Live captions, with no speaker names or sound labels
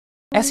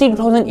एसई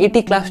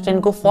 2080 क्लास 10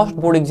 को first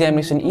board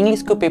examination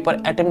English को पेपर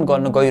अटेम्प्ट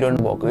गर्न गइरहनु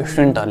भएको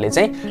स्टुडेन्टहरुले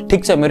चाहिँ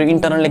ठीक छ मेरो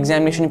इन्टरनल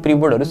एक्जामिनेसन प्री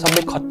बोर्डहरु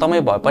सबै खत्तमै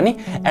भए पनि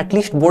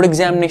एटलिस्ट बोर्ड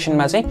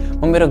एक्जामिनेसनमा चाहिँ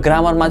म मेरो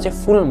ग्रामरमा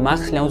चाहिँ फुल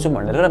मार्क्स ल्याउँछु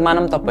भनेर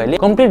मानम तपाईहरुले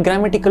कम्प्लिट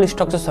ग्रामेटिकल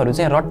स्ट्रक्चर्सहरु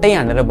चाहिँ रट्टै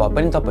हानेर भए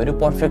पनि तपाईहरु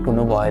पर्फेक्ट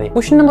हुनु भयो अरे।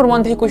 क्वेशन नम्बर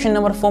 1 देखि क्वेशन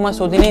नम्बर 4 मा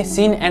सोधिने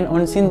सीन एन्ड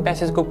अनसीन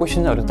प्यासेजको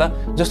क्वेशनहरु त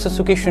जस्तो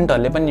सुकै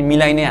स्टुडेन्टहरुले पनि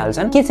मिलाइ नै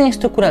हाल्छन्। के चाहिँ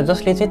यस्तो कुरा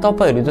जसले चाहिँ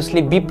तपाईहरु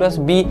जसले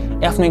B+B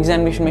आफ्नो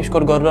एक्जामिनेसनमा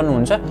स्कोर गरिरहनु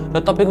हुन्छ र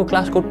तपाईको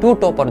क्लासको 2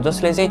 टपर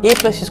जसले चाहिँ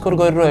A+ स्कोर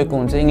गरिरहेको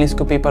हुन्छ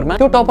इंग्लिशको पेपरमा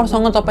त्यो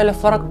टपरसँग तपाईले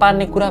फरक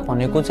पार्ने कुरा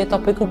भनेको चाहिँ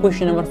तपाईको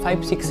क्वेशन नम्बर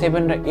 5, 6,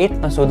 7 र 8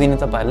 मा सोधिने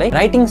तपाईहरुलाई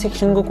राइटिङ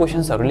सेक्सनको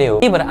क्वेशन्सहरुले हो।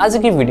 त्यही भएर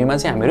आजको भिडियोमा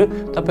चाहिँ हामीहरु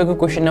तपाईको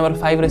क्वेशन नम्बर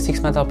 5 र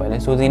 6 मा तपाईहरुलाई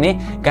सोधिने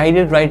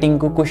गाइडेड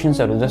राइटिङको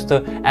क्वेशन्सहरु जस्तो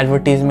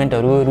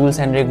एडभर्टाइजमेन्टहरु, रुल्स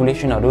एन्ड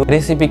रेगुलेसनहरु,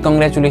 रेसिपी,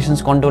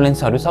 कंग्रेचुलेसन्स,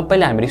 कन्डोलेन्सहरु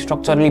सबैले हामी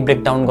स्ट्रक्चरली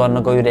ब्रेकडाउन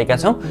गर्न गइरहेका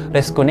छौं र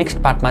यसको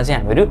नेक्स्ट पार्टमा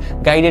चाहिँ हामीहरु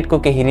गाइडेडको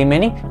केही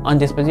रिमेनिङ अनि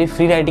त्यसपछि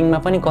फ्री राइटिङमा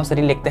पनि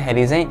कसरी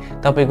लेख्दाखेरि चाहिँ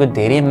तपाईको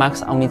धेरै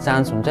मार्क्स आउने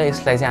चान्स हुन्छ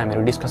यसलाई चाहिँ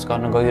हामीहरु डिस्कस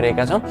गर्न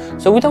गइरहेका छौं।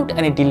 So without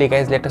any delay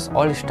guys let us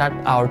all start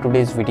our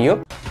today's video.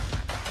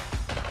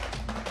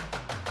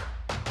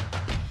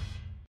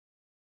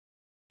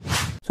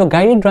 So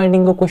guided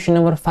राइटिङको question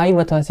number 5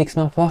 अथवा 6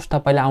 मा फर्स्ट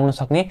तपाईले आउन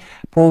सक्ने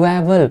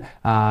प्रोबेबल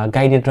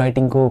गाइडेड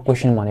राइटिङको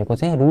क्वेशन भनेको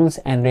चाहिँ रुल्स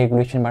एन्ड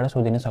रेगुलेसनबाट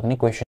सोधिन सक्ने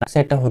question.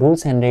 Set of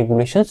rules and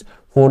regulations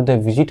for the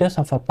visitors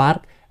of a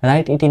park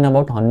right it in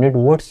about 100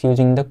 words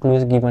using the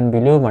clues given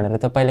below भनेर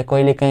तपाईले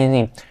कहिलेकाहीँ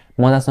चाहिँ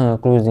मजासँग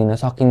क्लुज दिन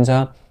सकिन्छ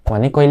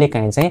भने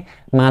कहिलेकाहीँ चाहिँ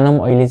मानम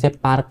अहिले चाहिँ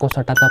पार्कको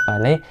सट्टा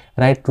तपाईहरुलाई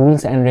right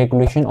rules and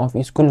regulation of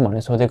school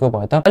भनेर सोधेको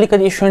भयो त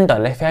अलिकति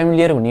स्टुडेन्टहरुलाई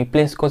फ्यामिलियर हुने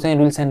प्लेसको चाहिँ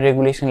रुल्स एन्ड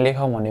रेगुलेसन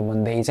लेखौ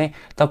भन्दै चाहिँ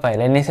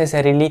तपाईहरुलाई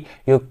नेसेसरीली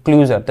यो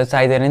क्लुजहरु त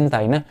चाहिदैन नि त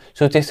हैन।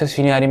 सो त्यस्तो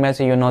सिनेरियोमा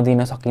चाहिँ यो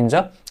नदिन सकिन्छ।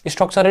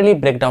 स्ट्रक्चरली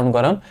ब्रेकडाउन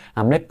गरौँ।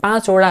 हामीले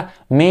 5 वटा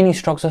मेन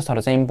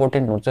स्ट्रक्चर्सहरु चाहिँ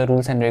इम्पोर्टेन्ट हुन्छ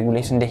rules and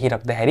regulation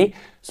लेखिराख्दाखेरि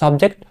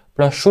subject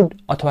plus should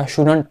अथवा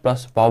shouldn't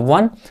plus verb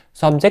 1,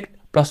 subject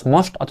plus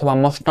must अथवा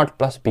मस्ट नट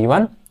प्लस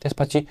B1,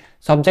 त्यसपछि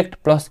subject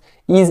plus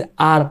is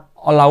are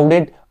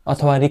allowed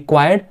अथवा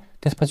रिक्वायर्ड,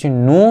 त्यसपछि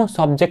know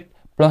subject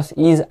plus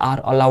is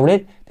are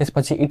allowed,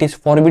 त्यसपछि इट इज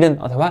फरबिडन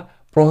अथवा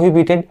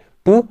prohibited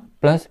to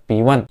plus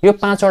B1। यो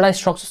 5 वटा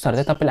स्ट्रक्चर्सहरु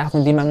चाहिँ तपाईले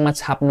आफ्नो दिमागमा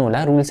छाप्नु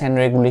होला। रुल्स एन्ड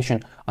रेगुलेसन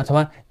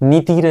अथवा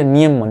नीति र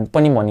नियम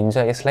पनि भनिन्छ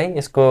यसलाई।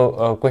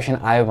 यसको क्वेशन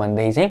आयो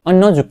भन्दै चाहिँ अनि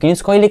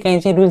नझुक्किनुस् कहिलेकाहीँ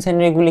चाहिँ रुल्स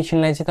एन्ड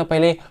रेगुलेसनलाई चाहिँ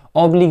तपाईले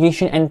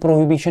अब्लिगेसन एन्ड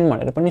प्रोहिबिसन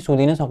भनेर पनि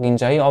सोधिन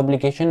सकिन्छ है।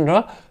 अब्लिगेसन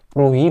र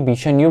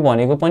प्रोहिबिसन यो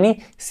भनेको पनि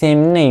सेम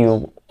नै हो।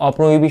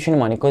 प्रोहिबिसन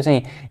भनेको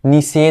चाहिँ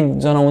निषेध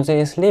जनाउँछ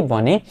यसले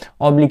भने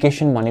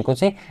अब्लिगेसन भनेको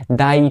चाहिँ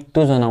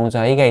दायित्व जनाउँछ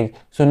है गाइज।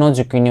 सो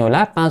नझुक्किनु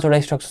होला। 5 वटा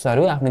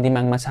स्ट्रक्चर्सहरु आफ्नो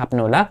दिमागमा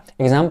छाप्नु होला।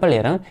 एक्जाम्पल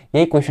हेरौँ।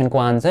 यही क्वेशनको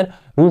answer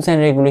rules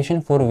and regulation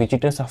for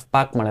visitors of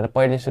park भनेर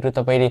पहिले सुरु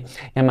तपाईले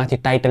यहाँ माथि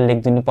टाइटल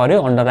लेखिदिनु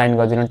पर्यो, अन्डरलाइन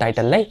गरिदिनु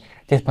टाइटललाई,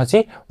 त्यसपछि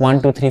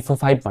 1 2 3 4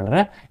 5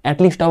 भनेर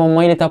एटलिस्ट अब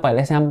मैले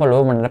तपाईहरुलाई स्याम्पल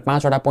हो भनेर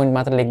 5 वटा पोइन्ट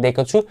मात्र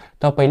लेख्दैको छु।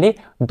 तपाईले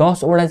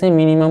 10 वटा चाहिँ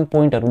मिनिमम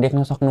पोइन्टहरु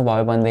लेख्न सक्नु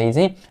भयो भन्दै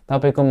चाहिँ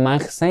तपाईको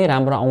मार्क्स चाहिँ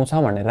राम्रो आउँछ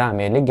भनेर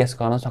हामीहरुले गेस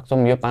गर्न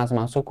सक्छौं यो 5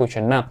 मार्क्सको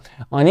क्वेशनमा।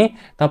 अनि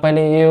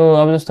तपाईले यो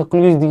अब जस्तो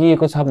क्लुज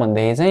दिएको छ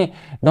भन्दै चाहिँ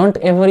don't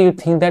ever you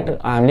think that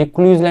हामीले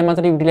क्लुजलाई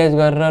मात्र युटिलाइज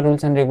गरेर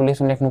रुल्स एन्ड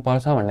रेगुलेसन लेख्नु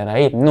पर्छ भनेर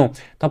है। नो,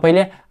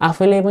 तपाईले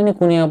आफैले पनि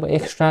कुनै अब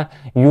एक्स्ट्रा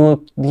यो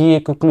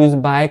दिएको क्लुज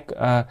बाहेक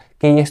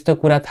केही यस्तो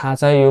कुरा थाहा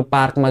छ यो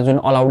पार्कमा जुन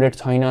अलाउडेड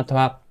छैन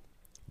अथवा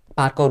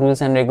पार्कको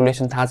रुल्स एन्ड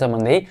रेगुलेसन थाहा छ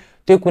भन्दै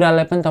त्यो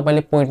कुरालाई पनि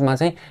तपाईले पोइन्टमा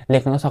चाहिँ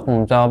लेख्न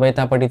सक्नुहुन्छ। अब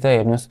यतापटि त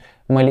हेर्नुस्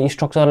मैले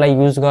स्ट्रक्चरलाई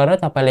युज गरेर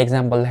तपाईलाई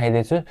एक्जाम्पल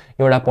देखाइदिन्छु।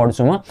 एउटा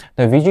पढ्छु म।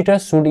 The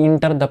visitors should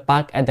enter the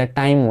park at the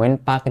time when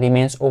park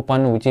remains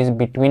open which is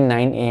between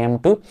 9 AM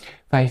to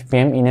 5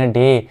 PM in a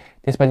day.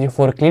 त्यसपछि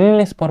for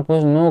cleanliness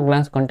purpose no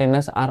glass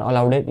containers are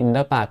allowed in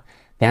the park.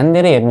 ध्यान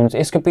दिएर हेर्नुहुन्छ।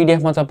 यसको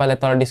PDF म तपाईलाई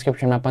तल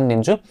डिस्क्रिप्सनमा पनि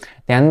दिन्छु।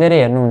 ध्यान दिएर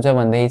हेर्नुहुन्छ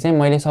भन्दै चाहिँ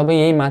मैले सबै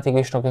यही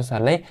माथिको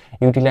स्ट्रक्चर्सहरुलाई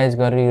युटिलाइज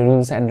गरेर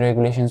रुल्स एन्ड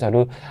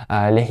रेगुलेसन्सहरु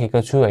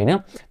लेखेको छु हैन।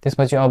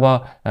 त्यसपछि अब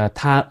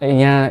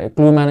यहाँ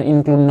क्लुमा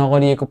इन्क्लुड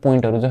नगरिएको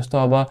पोइन्टहरु जस्तो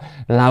अब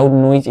लाउड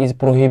नोइज इज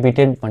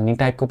प्रोहिबिटेड भन्ने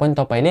टाइपको पनि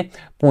तपाईले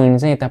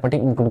पोइन्ट चाहिँ यतापटि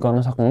इन्क्लुड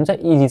गर्न सक्नुहुन्छ।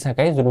 इजी छ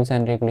गाइज रुल्स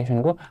एन्ड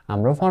रेगुलेसनको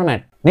हाम्रो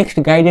फर्मेट। नेक्स्ट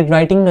गाइडेड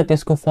राइटिङ र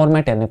त्यसको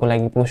फर्मेट हेर्नको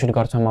लागि प्रोसिड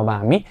गर्छौं अब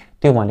हामी।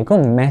 त्यो भनेको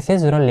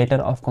मेसेज र लेटर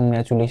अफ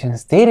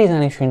कंग्रेचुलेसन्स। धेरै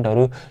जना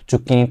स्टुडेन्टहरु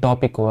चुक्किने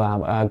टपिक हो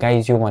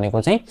गाइज यो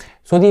भनेको चाहिँ।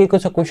 सोधिएको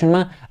छ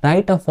क्वेशनमा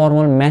right a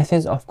formal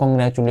message of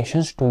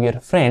congratulations to your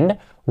friend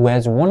who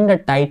has won the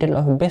title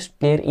of best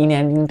player in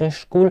an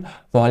inter-school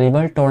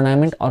volleyball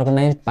tournament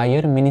organized by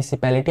your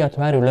municipality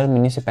अथवा rural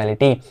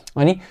municipality।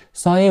 अनि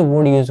 100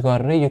 वर्ड युज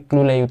गरेर यो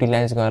क्लुलाई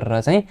utilise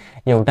गरेर चाहिँ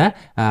एउटा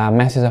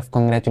message of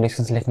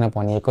congratulations लेख्न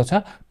भनिएको छ।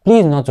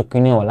 प्लिज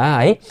नचुक्किनु होला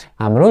है।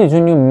 हाम्रो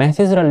जुन यो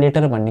मेसेज र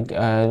लेटर भन्ने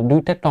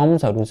दुईटा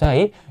टर्म्सहरु छ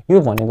है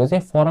यो भनेको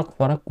चाहिँ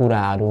फरक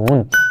कुरा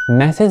हुन्।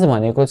 मेसेज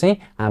भनेको चाहिँ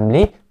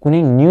हामीले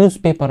कुनै न्यूज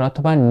पेपर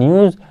अथवा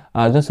न्यूज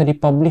जसरी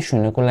पब्लिश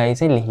हुनको लागि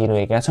चाहिँ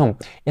लेखिरहेका छौँ।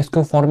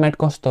 यसको फर्मेट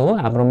कस्तो हो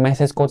हाम्रो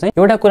मेसेजको चाहिँ?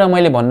 एउटा कुरा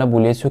मैले भन्न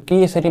भुलेछु कि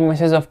यसरी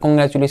मेसेज अफ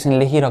कङ्ग्रेचुलेसन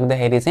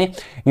लेखिराख्दाखेरि चाहिँ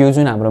यो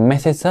जुन हाम्रो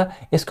मेसेज छ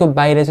यसको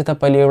बाहिर चाहिँ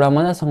तपाईँले एउटा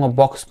मजासँग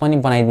बक्स पनि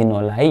बनाइदिनु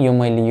होला है। यो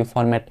मैले यो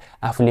फर्मेट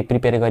आफूले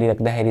प्रिपेयर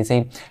गरिराख्दाखेरि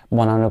चाहिँ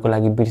बनाउनको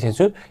लागि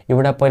बिर्सेछु।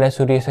 एउटा पहिला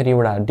सुरु यसरी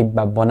एउटा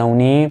डिब्बा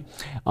बनाउने,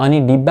 अनि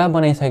डिब्बा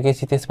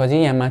बनाइसकेपछि त्यसपछि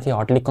यहाँ माथि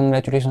हटली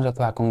कङ्ग्रेचुलेसन्स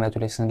अथवा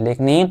कङ्ग्रेचुलेसन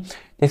लेख्ने,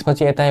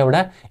 त्यसपछि यता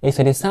एउटा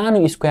यसरी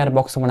सानो स्क्वायर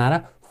बक्स बनाएर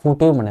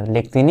फोटो भनेर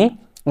लेखिदिने,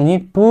 अनि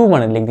टु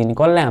भनेर लेखिदिने,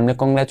 कसलाई हामीले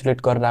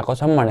कङ्ग्रेचुलेट गरिरहेको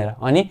छौँ भनेर।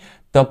 अनि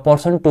the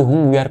person to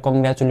whom we are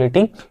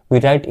कङ्ग्रेचुलेटिङ we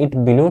write it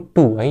below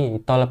to है,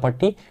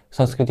 तलपट्टि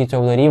संस्कृति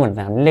चौधरी भनेर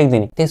हामीले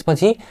लेखिदिने।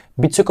 त्यसपछि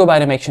बिचको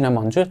बारेमा एकछिन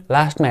भन्छु,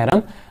 लास्टमा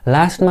हेरौँ।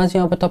 लास्टमा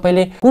चाहिँ अब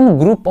तपाईँले कुन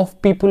ग्रुप अफ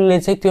पिपुलले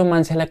चाहिँ त्यो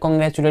मान्छेलाई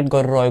कङ्ग्रेचुलेट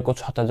गरिरहेको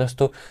छ त,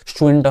 जस्तो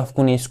स्टुडेन्ट अफ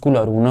कुनै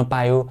स्कुलहरू हुन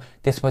पायो,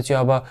 त्यसपछि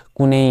अब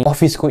कुनै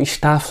अफिसको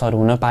स्टाफ्सहरू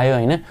हुन पायो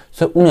होइन।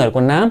 सो उनीहरूको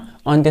नाम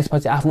अनि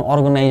त्यसपछि आफ्नो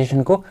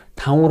अर्गनाइजेसनको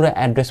ठाउँ र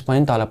एड्रेस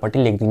पनि तलपट्टि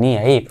लेखिदिने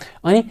है।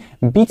 अनि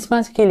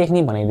बिचमा चाहिँ के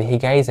लेख्ने भनेदेखि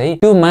गाइज है,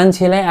 त्यो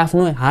मान्छेलाई आफ्नो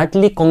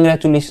हार्टली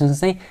कङ्ग्रेचुलेसन्स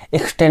चाहिँ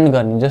एक्सटेन्ड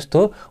गर्ने। जस्तो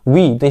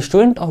we the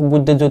student of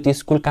Buddha Jyoti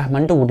school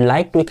Kathmandu would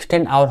like to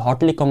extend our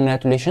Hartley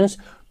congratulations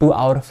to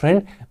our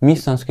friend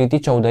Miss Sympathy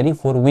Chaudhary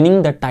for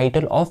winning the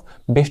title of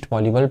Best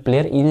Volleyball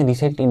Player in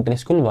recent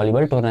inter-school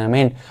volleyball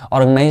tournament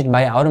organized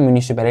by our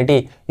municipality।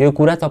 यो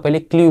कुरा तपाईले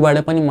क्लुबाट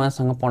पनि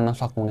मसँग पढ्न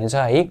सक्नुहुनेछ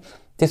है।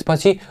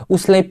 त्यसपछि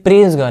उसलाई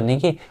प्रेज गर्ने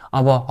कि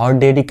अब हर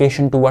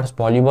dedication towards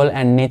volleyball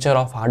and nature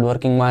of hard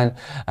working one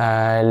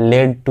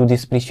led to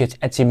this precious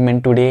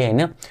achievement today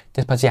हैन।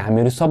 त्यसपछि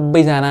हामीहरू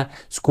सबैजना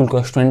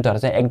स्कुलको स्टुडेन्टहरु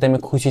चाहिँ एकदमै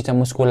खुसी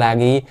छौं उसको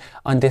लागि।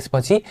 अनि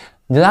त्यसपछि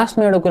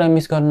लास्टमा एउटा कुरा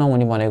मिस गर्न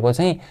नहुने भनेको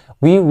चाहिँ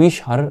we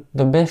wish her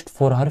the best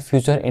for her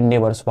future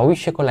एन्डेभर्स,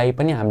 भविष्यको लागि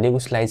पनि हामीले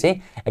उसलाई चाहिँ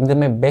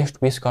एकदमै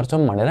बेस्ट विश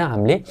गर्छौं भनेर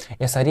हामीले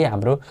यसरी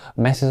हाम्रो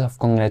मेसेज अफ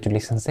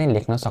कङ्ग्रेचुलेसन्स चाहिँ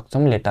लेख्न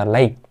सक्छौं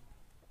लेटरलाई।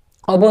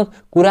 अब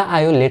कुरा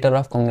आयो लेटर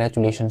अफ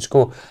कङ्ग्रेचुलेसन्स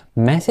को।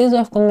 मेसेज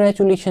अफ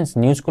कङ्ग्रेचुलेसन्स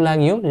न्यूजको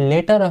लागि हो,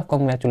 लेटर अफ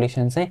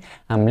कङ्ग्रेचुलेसन्स चाहिँ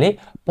हामीले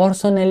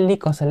पर्सनली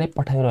कसैलाई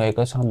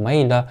पठाइरहेको छौं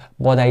है, ल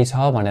बधाई छ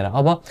भनेर।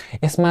 अब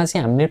यसमा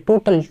चाहिँ हामीले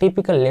टोटल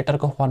टिपिकल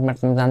लेटरको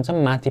फर्मेटमा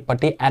जान्छौं।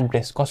 माथिपट्टि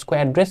एड्रेस, कसको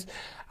एड्रेस?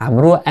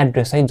 हाम्रो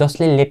एड्रेस है,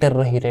 जसले लेटर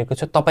रहिरहेको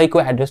छ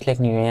तपाईको एड्रेस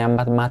लेख्ने हो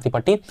यहाँ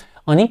माथिपट्टि।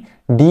 अनि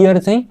डियर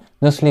चाहिँ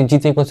जसले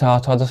जितेको छ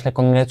अथवा जसले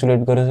कङ्ग्रेचुलेट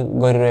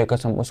गरिरहेको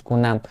छौं उसको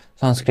नाम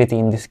संस्कृति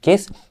इन दिस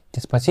केस।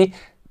 त्यसपछि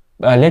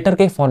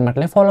लेटरकै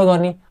फर्मेटलाई फलो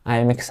गर्ने। I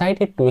am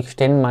excited to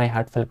extend my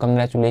heartful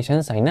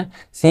congratulations हैन,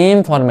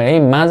 सेम फर्मेट है।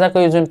 माझाको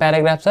यो जुन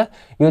प्याराग्राफ छ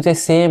यो चाहिँ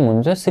सेम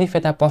हुन्छ, सिर्फ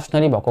यता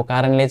पर्सनली भएको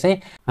कारणले चाहिँ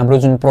हाम्रो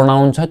जुन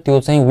प्रोनाउन छ त्यो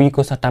चाहिँ वी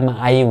को सट्टामा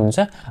आई हुन्छ,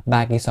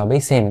 बाँकी सबै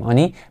सेम।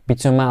 अनि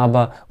बिचमा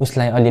अब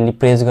उसलाई अलिअलि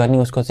प्रेज गर्ने,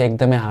 उसको चाहिँ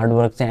एकदमै हार्ड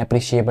वर्क चाहिँ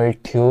एप्रिसिएबल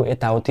थियो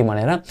यताउति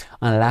भनेर।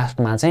 अनि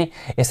लास्टमा चाहिँ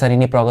यसरी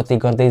नै प्रगति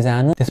गर्दै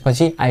जानु।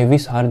 त्यसपछि I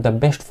wish her the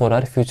best for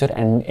her future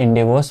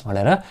एन्डेभर्स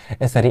भनेर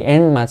यसरी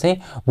एन्डमा चाहिँ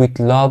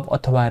विथ लभ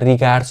अथवा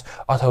रिगार्ड्स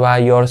अथवा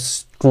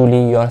योर्स ट्रुली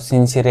योर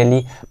सिन्सियरली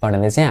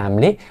भनेर चाहिँ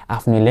हामीले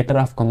आफ्नो लेटर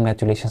अफ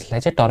कङ्ग्रेचुलेसन्सलाई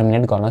चाहिँ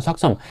टर्मिनेट गर्न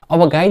सक्छौं।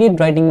 अब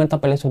गाइडेड राइटिङमा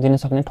तपाईले सोधिन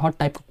सक्ने थर्ड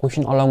टाइपको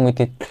क्वेशन अलङ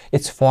विथ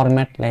इट्स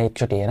फर्मेटलाई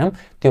एकचोटि हेरौँ।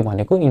 त्यो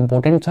भनेको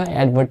इम्पोर्टेन्ट छ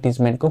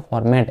एडभर्टिजमेन्टको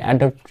फर्मेट।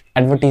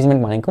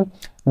 एडभर्टिजमेन्ट भनेको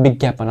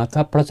विज्ञापन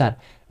अथवा प्रचार।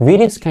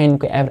 भेरियस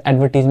काइन्डको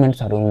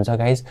एडभर्टिजमेन्ट्सहरू हुन्छ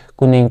गाइज।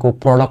 कुनैको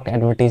प्रोडक्ट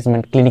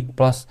एडभर्टिजमेन्ट, क्लिनिक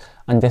प्लस,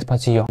 अनि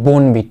त्यसपछि यो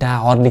बोर्नभिटा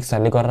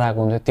हर्लिक्सहरूले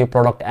गरिरहेको हुन्छ त्यो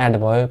प्रोडक्ट एड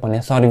भयो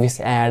भने,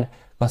 सर्भिस एड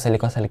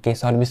कसैले केही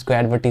सर्भिसको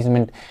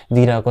एडभर्टिजमेन्ट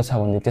दिइरहेको छ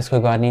भने त्यसको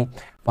गर्ने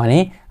भने।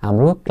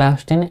 हाम्रो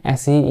क्लास 10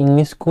 एसई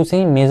इंग्लिशको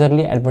चाहिँ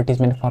मेजरली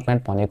एडभर्टिजमेन्ट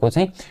फर्मेट भनेको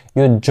चाहिँ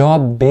यो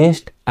जब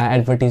बेस्ड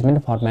एडभर्टिजमेन्ट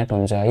फर्मेट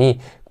हुन्छ है।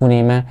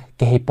 कुनैमा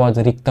केही पद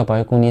रिक्त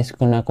भयो, कुनै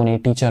स्कुलमा कुनै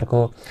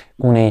टिचरको,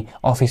 कुनै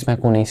अफिसमा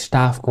कुनै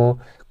स्टाफको,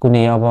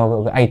 कुनै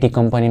अब आईटी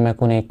कम्पनीमा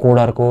कुनै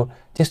कोडरको,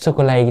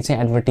 त्यस्तोको लागि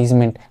चाहिँ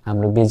एडभर्टिजमेन्ट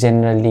हाम्रो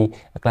जेनरली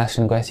क्लास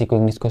 10 को एसईको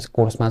इंग्लिशको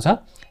कोर्समा छ।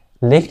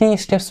 लेख्ने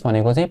स्टेप्स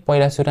भनेको चाहिँ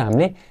पहिला सुरु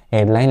हामीले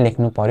हेडलाइन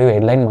लेख्नु पर्यो।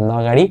 हेडलाइन भन्दा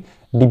अगाडि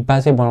डिब्बा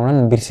चाहिँ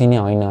बनाउन बिर्सिने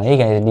होइन है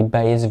गाइस।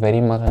 डिब्बा इज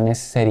भेरी मच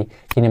नेसेसरी,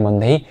 किन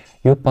भन्दै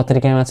यो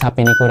पत्रिकामा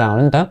छापिने कुरा हो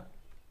नि त।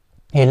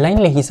 हेडलाइन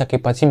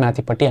लेखिसकेपछि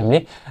माथिपट्टि हामीले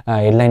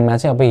हेडलाइनमा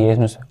चाहिँ अब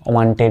हेर्नुस्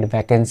wanted,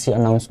 vacancy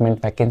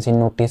announcement, vacancy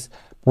notice,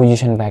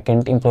 position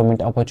vacant,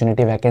 employment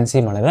opportunity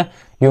vacancy भनेर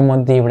यो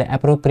मध्ये एउटा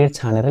एप्रोप्रिएट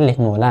छानेर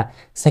लेख्नु होला।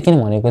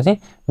 सेकेन्ड भनेको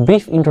चाहिँ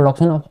ब्रिफ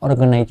इन्ट्रोडक्सन अफ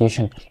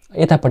अर्गनाइजेसन।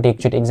 यतापट्टि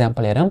एकचोटि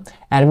एक्जाम्पल हेरौँ।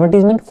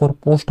 Advertisement for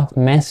post of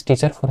maths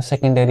teacher for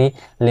secondary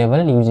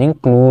level using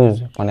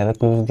clues भनेर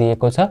क्लुज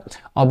दिएको छ।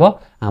 अब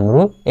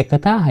हाम्रो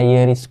एकता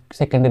higher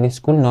secondary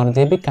school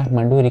Nardevi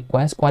Kathmandu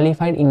requires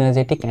qualified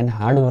energetic and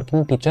hard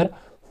working teacher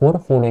for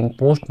following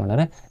post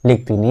भनेर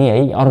लेखिदिने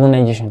है।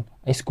 अर्गनाइजेसन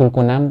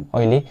स्कुलको नाम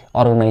अहिले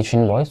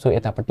अर्गनाइजेसन भयो, सो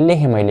यतापट्टि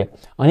लेखेँ मैले।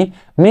 अनि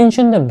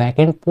mention the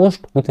vacant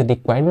post with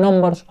required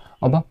numbers.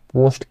 अब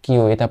पोस्ट के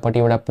हो यतापट्टि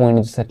एउटा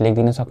पोइन्ट जसरी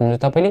लेखिदिन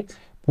सक्नुहुन्छ तपाईले।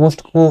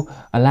 पोस्टको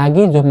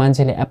लागि जो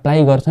मान्छेले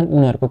एप्लाई गर्छन्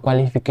उनीहरूको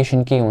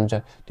क्वालिफिकेसन के हुन्छ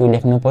त्यो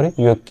लेख्नु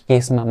पर्यो। यो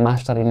केसमा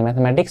मास्टर इन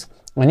म्याथमेटिक्स।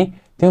 अनि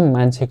त्यो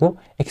मान्छेको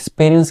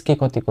एक्सपिरियन्स के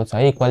कतिको छ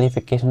है,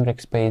 क्वालिफिकेसन र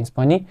एक्सपिरियन्स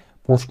पनि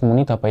पोस्टको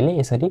मुनि तपाईले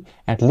यसरी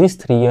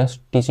at least 3 years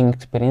teaching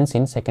experience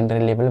in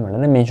secondary level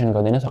भनेर मेन्सन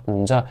गरिदिन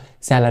सक्नुहुन्छ।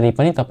 स्यालेरी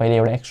पनि तपाईले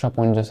एउटा एक्स्ट्रा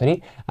पोइन्ट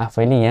जसरी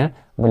आफैले यहाँ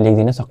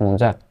लेखिदिन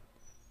सक्नुहुन्छ।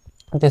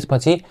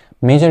 त्यसपछि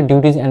मेजर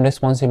ड्युटिज एन्ड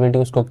रेस्पोन्सिबिलिटी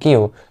उसको के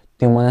हो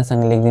त्यो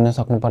मजासँग लेखिदिन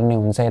सक्नुपर्ने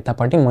हुन्छ।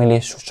 यतापट्टि मैले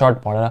सर्ट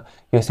भएर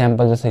यो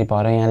स्याम्पल जसरी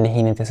भएर यहाँ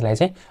लेखिने त्यसलाई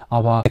चाहिँ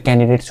अब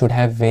candidate should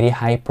have very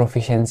high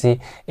proficiency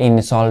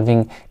in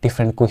solving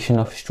different question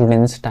of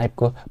students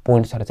टाइपको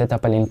पोइन्ट्सहरू चाहिँ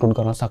तपाईँले इन्क्लुड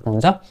गर्न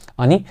सक्नुहुन्छ।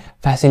 अनि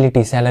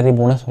फ्यासिलिटी स्यालेरी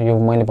बोनस यो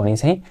मैले भने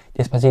चाहिँ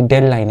त्यसपछि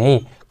डेडलाइन है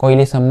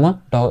कहिलेसम्म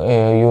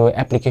यो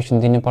एप्लिकेसन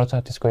दिनुपर्छ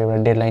त्यसको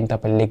एउटा डेडलाइन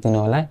तपाईँले लेखिदिनु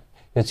होला।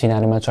 यो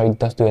सिनारीमा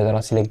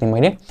 14/10/2080 लेखिदिएँ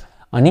मैले।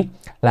 अनि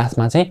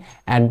लास्टमा चाहिँ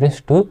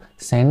एड्रेस टु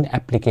सेन्ड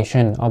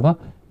एप्लिकेसन। अब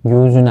यो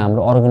जुन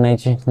हाम्रो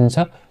अर्गनाइजेसन छ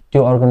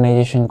त्यो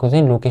अर्गनाइजेसनको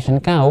चाहिँ लोकेसन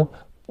कहाँ हो,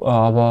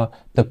 अब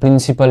द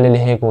प्रिन्सिपलले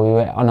लेखेको यो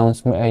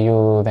अनाउन्समेन्ट यो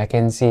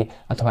भ्याकेन्सी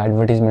अथवा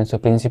एडभर्टिजमेन्टको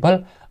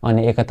प्रिन्सिपल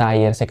अनि एकता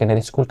higher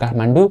secondary school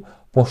Kathmandu,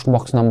 post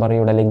box number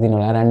एउटा लेखिदिनु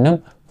होला ऱ्यान्डम,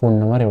 फोन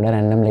नम्बर एउटा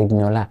ऱ्यान्डम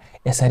लेखिदिनु होला।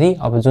 यसरी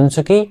अब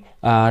जुनसुकै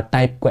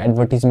टाइपको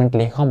एडभर्टिजमेन्ट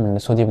लेखौँ भनेर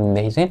सोध्यो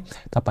भनेदेखि चाहिँ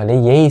तपाईँले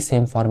यही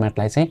सेम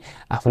फर्मेटलाई चाहिँ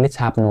आफूले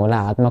छाप्नु होला।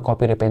 हातमा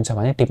कपी र पेन छ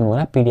भने टिप्नु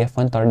होला। PDF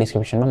पनि तर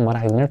डिस्क्रिप्सनमा म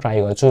राखिदिन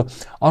ट्राई गर्छु।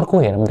 अर्को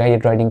हेरौँ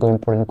guided राइटिङको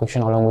important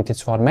question along with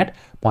its format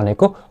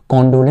भनेको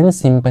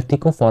कन्डोलेन्स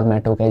सिम्पथीको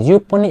फर्मेट हो गाइज। यो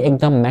पनि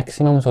एकदम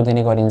म्याक्सिमम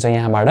सोधिने गरिन्छ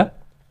यहाँबाट।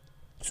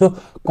 सो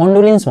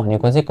कन्डोलेन्स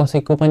भनेको चाहिँ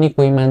कसैको पनि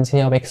कोही मान्छे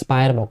अब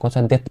एक्सपायर भएको छ,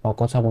 डेथ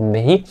भएको छ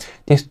भनेदेखि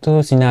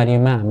त्यस्तो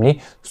सिनारीमा हामीले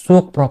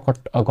शोक प्रकट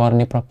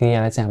गर्ने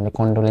प्रक्रियालाई चाहिँ हामीले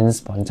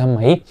कन्डोलेन्स भन्छौँ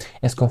है।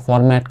 यसको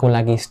फर्मेटको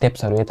लागि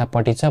स्टेप्सहरू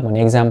यतापट्टि छ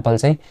भने एक्जाम्पल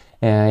चाहिँ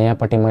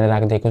यहाँपट्टि मैले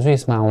राखिदिएको छु,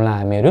 यसमा आउँला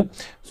हामीहरू।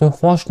 सो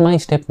फर्स्टमा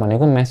स्टेप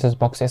भनेको मेसेज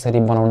बक्स यसरी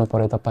बनाउनु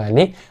पर्यो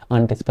तपाईँहरूले।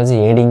 अनि त्यसपछि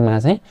हेडिङमा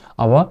चाहिँ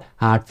अब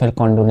हार्टफेल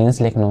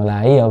कन्डोलेन्स लेख्नु होला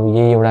है। अब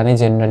यही एउटा नै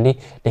जेनरली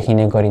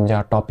लेखिने गरिन्छ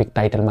टपिक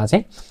टाइटलमा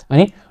चाहिँ।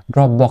 अनि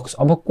ड्रप बक्स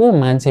अब को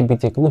मान्छे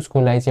बितेको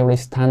उसको लागि चाहिँ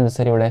एउटा स्थान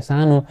जसरी एउटा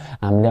सानो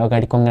हामीले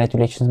अगाडि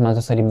कङ्ग्रेचुलेसन्समा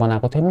जसरी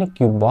बनाएको थियौँ नि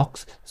क्युब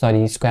बक्स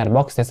स्क्वायर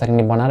बक्स त्यसरी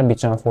नै बनाएर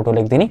बिचमा फोटो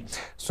लेखिदिने।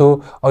 सो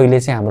अहिले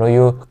चाहिँ हाम्रो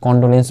यो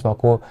कन्डोलेन्स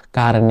भएको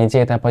कारणले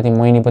चाहिँ यतापट्टि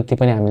मैनीबत्ती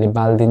पनि हामीले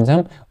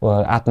बालिदिन्छौँ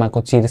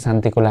आत्माको चिर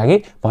शान्तिको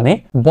लागि भने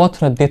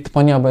बर्थ र डेथ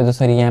पनि अब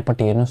जसरी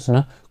यहाँपट्टि हेर्नुहोस्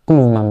न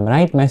क्लुमा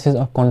right message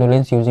of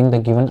condolence using the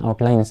given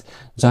आउटलाइन्स।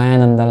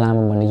 Jayanand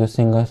लामा भन्ने जो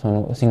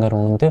सिङ्गर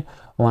हुनुहुन्थ्यो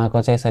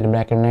उहाँको चाहिँ यसरी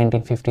ब्राकेट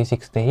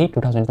 1956 देखि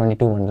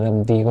 2022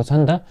 भनेर दिएको छ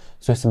नि त।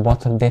 सो यस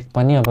बर्थ डेथ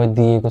पनि अब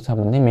दिएको छ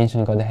भन्ने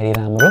मेन्सन गर्दाखेरि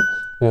राम्रो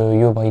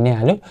यो भइ नै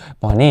हाल्यो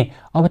भने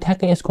अब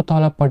ठ्याक्कै यसको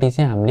तलपट्टि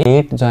चाहिँ हामीले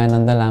लेट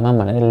जयानन्द लामा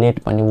भनेर लेट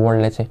भन्ने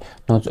वर्डलाई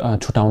चाहिँ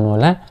छुटाउनु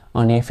होला।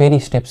 अनि फेरि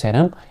स्टेप्स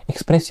हेरौँ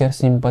express your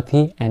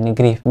sympathy and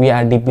grief. We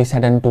are deeply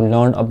sudden to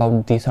learn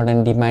about the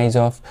sudden demise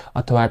of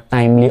अथवा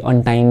टाइमली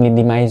अनटाइमली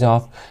डिमाइज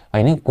अफ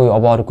होइन। कोही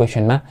अब अरू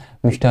क्वेसनमा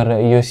मिस्टर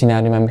यो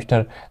सिनारीमा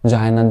mister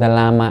Jayanand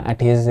Lama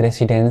at his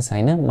residence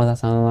होइन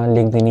मजासँग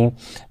लेखिदिने।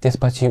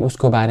 त्यसपछि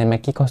उसको बारेमा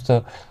के कस्तो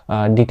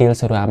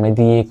डिटेल्सहरू हामीले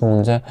दिएको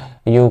हुन्छ।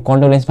 यो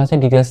कन्डोलेन्समा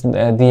चाहिँ डिटेल्स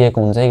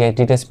दिएको हुन्छ है,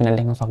 डिटेल्स बिना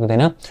लेख्न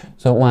सक्दैन।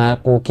 सो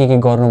उहाँको के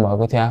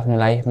गर्नुभएको थियो आफ्नो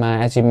लाइफमा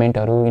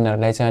एचिभमेन्टहरू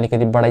यिनीहरूलाई चाहिँ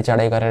अलिकति बढाइ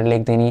चढाइ गरेर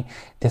लेखिदिने।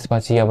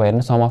 त्यसपछि अब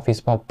हेर्नु some of his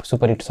pop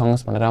super hit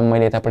songs भनेर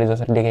मैले यतापट्टि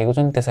जसरी लेखेको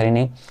छु नि त्यसरी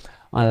नै।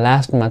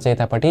 लास्टमा चाहिँ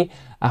यतापट्टि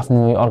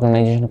आफ्नो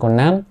अर्गनाइजेसनको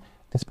नाम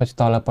त्यसपछि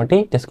तलपट्टि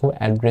त्यसको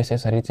एड्रेस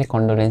यसरी चाहिँ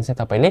कन्डोलेन्स चाहिँ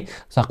तपाईँले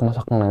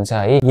सक्नुहुन्छ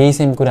है। यही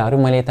सेम कुराहरू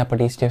मैले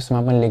यतापट्टि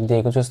स्टेप्समा पनि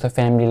लेखिदिएको छु जस्तो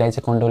फ्यामिलीलाई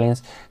चाहिँ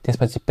कन्डोलेन्स,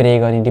 त्यसपछि प्रे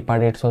गर्ने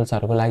डिपार्टेड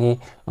सोल्सहरूको लागि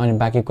अनि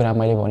बाँकी कुरा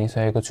मैले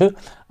भनिसकेको छु।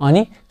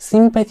 अनि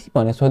सिम्प्याथी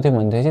भनेर सोध्यो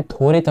भने चाहिँ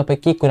थोरै तपाईँ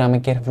के कुरामा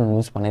केयरफुल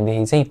हुनुहोस्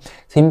भनेदेखि चाहिँ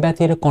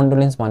सिम्प्याथी र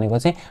कन्डोलेन्स भनेको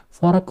चाहिँ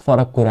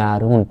फरक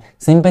कुराहरू हुन्।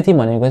 सिम्प्याथी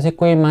भनेको चाहिँ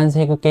कोही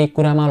मान्छेको केही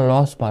कुरामा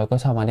लस भएको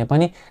छ भने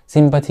पनि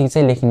सिम्प्याथी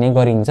चाहिँ लेखिने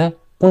गरिन्छ।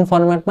 कुन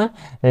फर्मेटमा?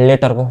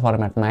 लेटरको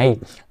फर्मेटमा है।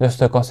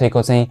 जस्तो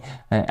कसैको चाहिँ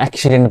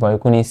एक्सिडेन्ट भयो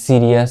कुनै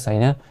सिरियस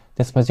होइन,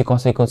 त्यसपछि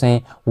कसैको चाहिँ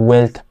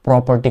वेल्थ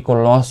प्रपर्टीको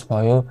लस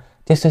भयो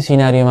त्यस्तो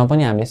सिनारीमा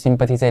पनि हामीले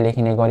सिम्पथी चाहिँ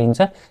लेखिने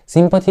गरिन्छ।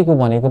 सिम्पथीको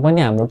भनेको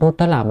पनि हाम्रो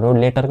टोटल हाम्रो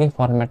लेटरकै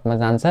फर्मेटमा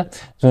जान्छ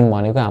जुन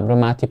भनेको हाम्रो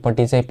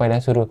माथिपट्टि चाहिँ पहिला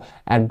सुरु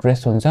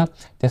एड्रेस हुन्छ,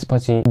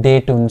 त्यसपछि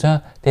डेट हुन्छ,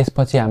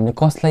 त्यसपछि हामीले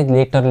कसलाई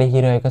लेटर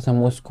लेखिरहेको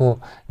छौँ उसको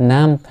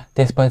नाम,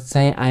 त्यसपछि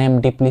चाहिँ I am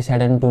deeply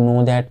स्याडन to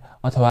know that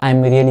अथवा I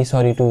am really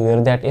sorry to hear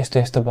that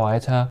यस्तो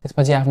भएछ।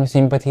 त्यसपछि आफ्नो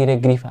सिम्पथी र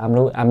ग्रिफ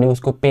हामीले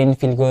उसको पेन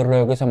फिल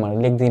गरिरहेको छ भनेर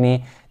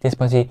लेखिदिने।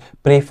 त्यसपछि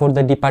pray for the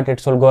departed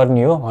sole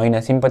गर्ने हो होइन,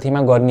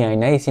 सिम्पथीमा गर्ने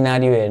होइन है।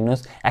 सिनारियो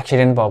हेर्नुहोस्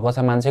एक्सिडेन्ट भएको छ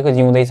मान्छेको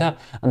जिउँदैछ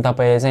अनि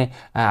तपाईँले चाहिँ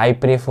I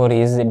pray for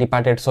his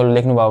departed sole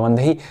लेख्नुभयो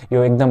भनेदेखि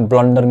यो एकदम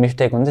ब्लन्डर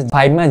मिस्टेक हुन्छ।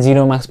 5 मा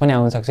 0 मार्क्स पनि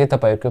आउन सक्छ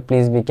तपाईँहरूको,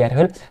 please be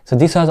careful. So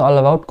this was all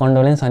about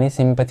condolence अनि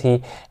सिम्पथी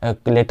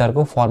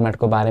लेटरको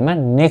फर्मेटको बारेमा।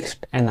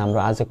 नेक्स्ट एन्ड हाम्रो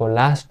आजको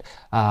लास्ट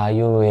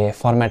यो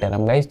फर्मेट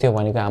हेरौँ गाइस, त्यो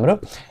भनेको हाम्रो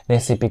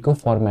रेसिपीको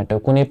फर्मेट हो।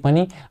 कुनै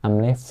पनि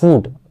हामीलाई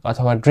फुड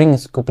अथवा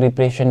ड्रिङ्क्सको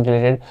प्रिपरेसन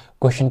रिलेटेड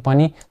क्वेसन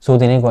पनि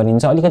सोधिने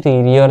गरिन्छ। अलिकति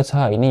रियर छ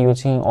होइन, यो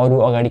चाहिँ अरू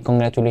अगाडि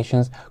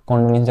कङ्ग्रेचुलेसन्स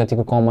कन्डोलेन्स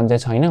जतिको कमन चाहिँ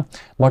छैन,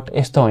 बट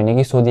यस्तो होइन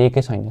कि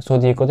सोधिएकै छैन,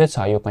 सोधिएको चाहिँ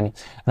छ यो पनि।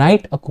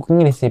 Right a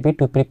cooking recipe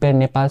to prepare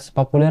Nepals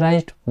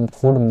पपुलराइज्ड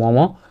food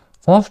momo.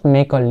 First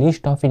make a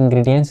list of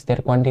ingredients, there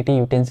quantity,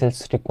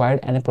 utensils required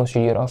and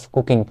procedure of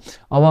cooking.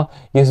 अब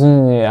यो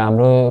जुन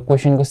हाम्रो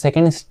क्वेसनको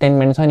सेकेन्ड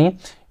स्टेटमेन्ट छ नि,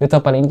 यो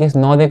तपाईँले इनकेस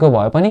नदिएको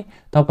भए पनि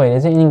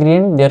तपाईँहरूले चाहिँ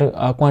ingredient, there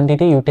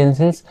quantity,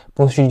 utensils,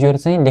 procedure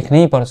चाहिँ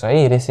लेख्नै पर्छ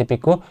है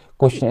रेसिपीको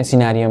क्वेसन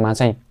सिनारियोमा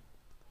चाहिँ।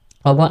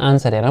 अब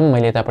आन्सर हेरौँ,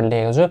 मैले यतापट्टि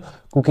लेखेको छु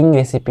कुकिङ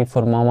रेसिपी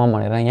फर मोमो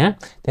भनेर यहाँ।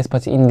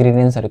 त्यसपछि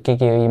इन्ग्रिडियन्ट्सहरू के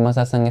हो,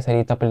 मजासँग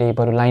यसरी तपाईँले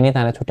बरु लाइनै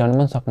तानेर छुट्याउनु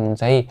पनि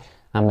सक्नुहुन्छ है।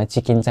 हामीलाई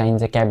चिकन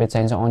चाहिन्छ, क्याबेज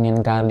चाहिन्छ,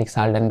 onion, garlic,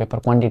 salt and paper,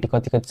 quantity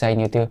कति कति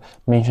चाहिने त्यो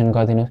मेन्सन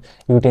गरिदिनुहोस्।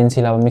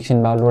 युटेन्सिल अब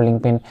मिक्सिङ बाउल, रोलिङ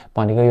पिन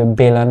भनेको यो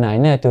बेलन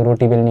होइन, त्यो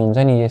रोटी बेल्ने हुन्छ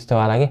नि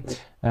यस्तोवाला के,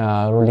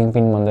 रोलिङ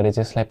पिन भन्दो रहेछ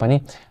यसलाई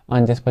पनि।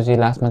 अनि त्यसपछि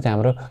लास्टमा चाहिँ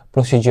हाम्रो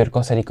प्रोसिजियर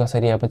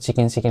कसरी अब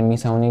चिकन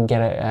मिसाउने,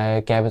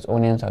 क्याबेज,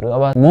 ओनियन्सहरू।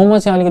 अब मोमो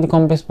चाहिँ अलिकति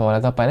कम्प्लेक्स भयो होला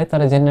तपाईँले,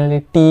 तर जेनरली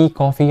टी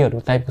कफीहरू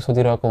टाइपको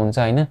सोधिरहेको हुन्छ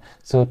होइन।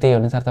 सो त्यही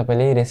अनुसार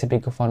तपाईँले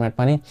रेसिपीको फर्मेट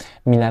पनि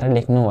मिलाएर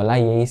लेख्नु होला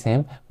यही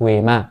सेम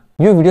वेमा।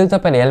 यो भिडियो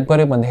तपाईँले हेल्प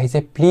गर्यो भनेदेखि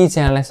चाहिँ प्लिज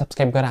च्यानललाई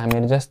सब्सक्राइब गरेर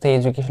हामीहरू जस्तै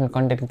एजुकेसनल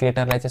कन्टेन्ट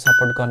क्रिएटरलाई चाहिँ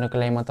सपोर्ट गर्नको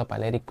लागि म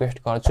तपाईँलाई रिक्वेस्ट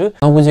गर्छु।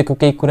 नबुझेको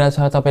केही कुरा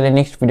छ, तपाईँले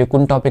नेक्स्ट भिडियो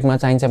कुन टपिकमा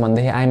चाहिन्छ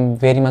भनेदेखि I am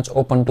very much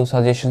open to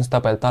suggestions.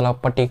 तपाईँहरूले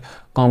तलपट्टि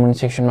कमेन्ट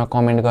सेक्सनमा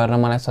कमेन्ट गरेर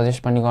मलाई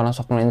सजेस्ट पनि गर्न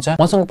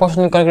सक्नुहुन्छ। मसँग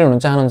पर्सनल कनेक्ट हुन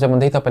चाहनुहुन्छ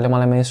भनेदेखि तपाईँले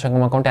मलाई मेरो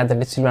इन्स्टाग्राम अकाउन्ट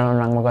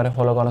 @silwal गएर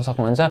फलो गर्न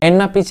सक्नुहुन्छ।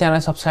 एन्डमा प्लिज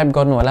च्यानललाई सब्सक्राइब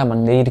गर्नु होला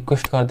भन्दै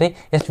रिक्वेस्ट गर्दै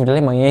यस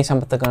भिडियोलाई म यही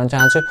समाप्त गर्न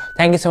चाहन्छु।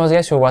 Thank you so much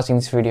guys for watching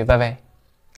this video. By by.